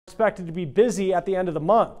expected to be busy at the end of the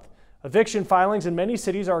month. Eviction filings in many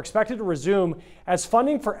cities are expected to resume as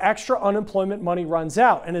funding for extra unemployment money runs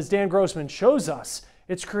out. And as Dan Grossman shows us,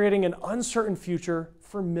 it's creating an uncertain future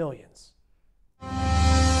for millions.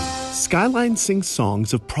 Skyline sings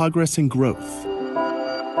songs of progress and growth.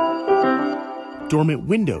 Dormant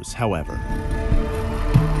windows, however,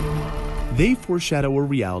 they foreshadow a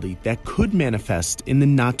reality that could manifest in the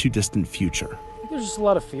not-too-distant future. I think there's just a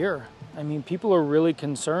lot of fear. I mean, people are really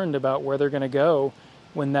concerned about where they're going to go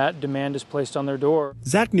when that demand is placed on their door.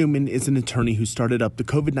 Zach Newman is an attorney who started up the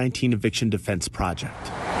COVID-19 Eviction Defense Project.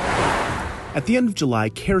 At the end of July,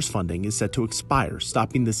 CARES funding is set to expire,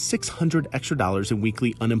 stopping the $600 extra in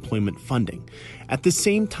weekly unemployment funding. At the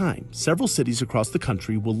same time, several cities across the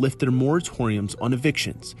country will lift their moratoriums on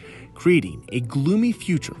evictions, creating a gloomy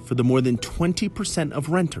future for the more than 20% of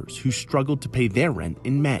renters who struggled to pay their rent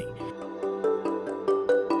in May.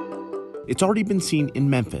 It's already been seen in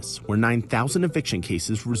Memphis, where 9,000 eviction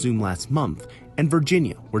cases resumed last month, and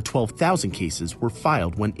Virginia, where 12,000 cases were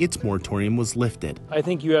filed when its moratorium was lifted. I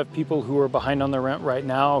think you have people who are behind on their rent right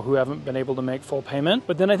now who haven't been able to make full payment.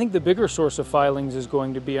 But then I think the bigger source of filings is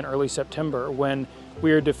going to be in early September, when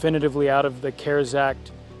we are definitively out of the CARES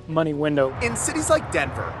Act money window. In cities like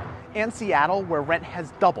Denver and Seattle, where rent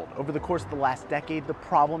has doubled over the course of the last decade, the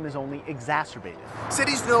problem is only exacerbated.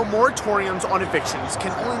 Cities know moratoriums on evictions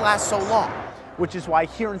can only last so long, which is why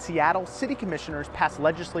here in Seattle, city commissioners passed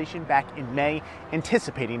legislation back in May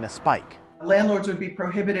anticipating a spike. Landlords would be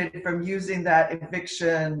prohibited from using that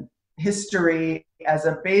eviction history as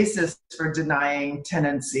a basis for denying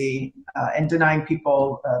tenancy and denying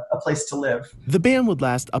people a place to live. The ban would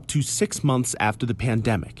last up to 6 months after the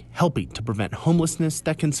pandemic, helping to prevent homelessness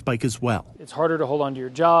that can spike as well. It's harder to hold on to your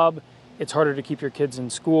job. It's harder to keep your kids in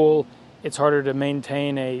school. It's harder to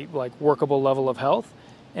maintain a workable level of health.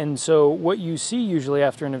 And so what you see usually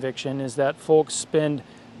after an eviction is that folks spend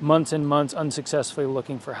months and months unsuccessfully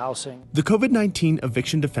looking for housing. The COVID-19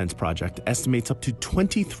 Eviction Defense Project estimates up to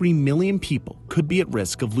 23 million people could be at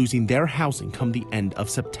risk of losing their housing come the end of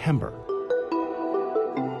September.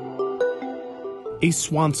 A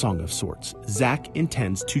swan song of sorts Zach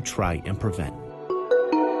intends to try and prevent.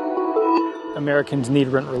 Americans need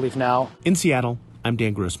rent relief now. In Seattle, I'm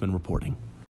Dan Grossman reporting.